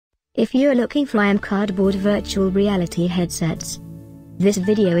If you're looking for IM Cardboard virtual reality headsets, this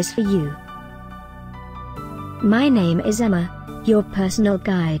video is for you. My name is Emma, your personal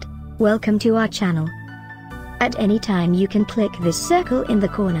guide. Welcome to our channel. At any time you can click this circle in the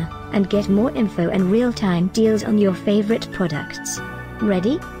corner, and get more info and real-time deals on your favorite products.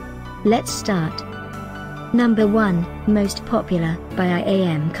 Ready? Let's start. Number 1, Most Popular by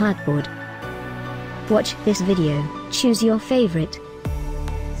IM Cardboard. Watch this video, choose your favorite.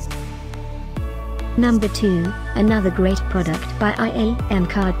 Number 2, another great product by IM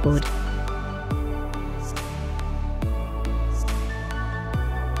Cardboard.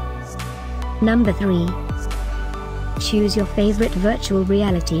 Number 3. Choose your favorite virtual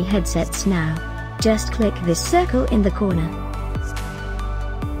reality headsets now. Just click this circle in the corner.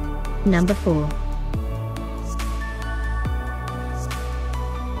 Number 4.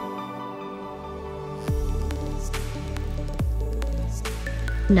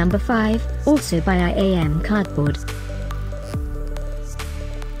 Number 5, also by IM Cardboard.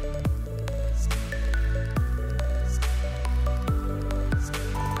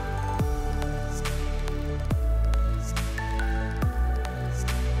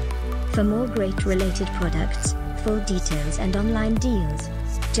 For more great related products, full details and online deals,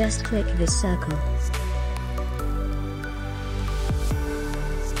 just click this circle.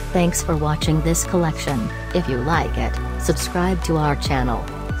 Thanks for watching this collection. If you like it, subscribe to our channel.